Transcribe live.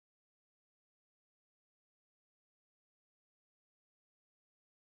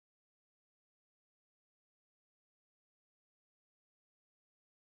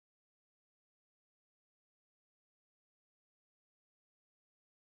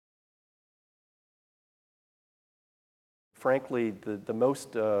frankly, the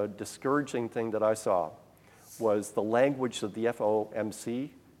most discouraging thing that I saw was the language of the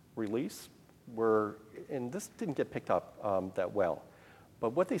FOMC release, and this didn't get picked up that well,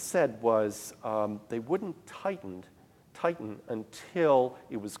 but what they said was they wouldn't tighten until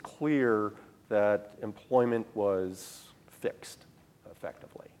it was clear that employment was fixed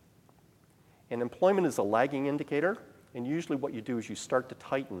effectively. And employment is a lagging indicator, and usually what you do is you start to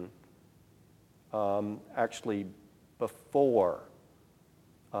tighten actually before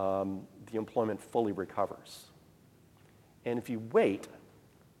the employment fully recovers. And if you wait,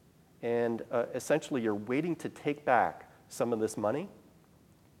 and essentially you're waiting to take back some of this money,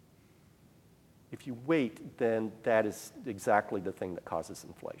 if you wait, then that is exactly the thing that causes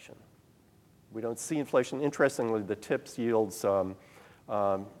inflation. We don't see inflation. Interestingly, the TIPS yields, the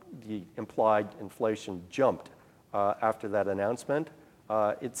implied inflation jumped after that announcement.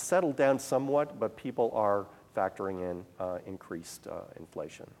 It settled down somewhat, but people are factoring in increased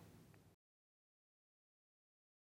inflation.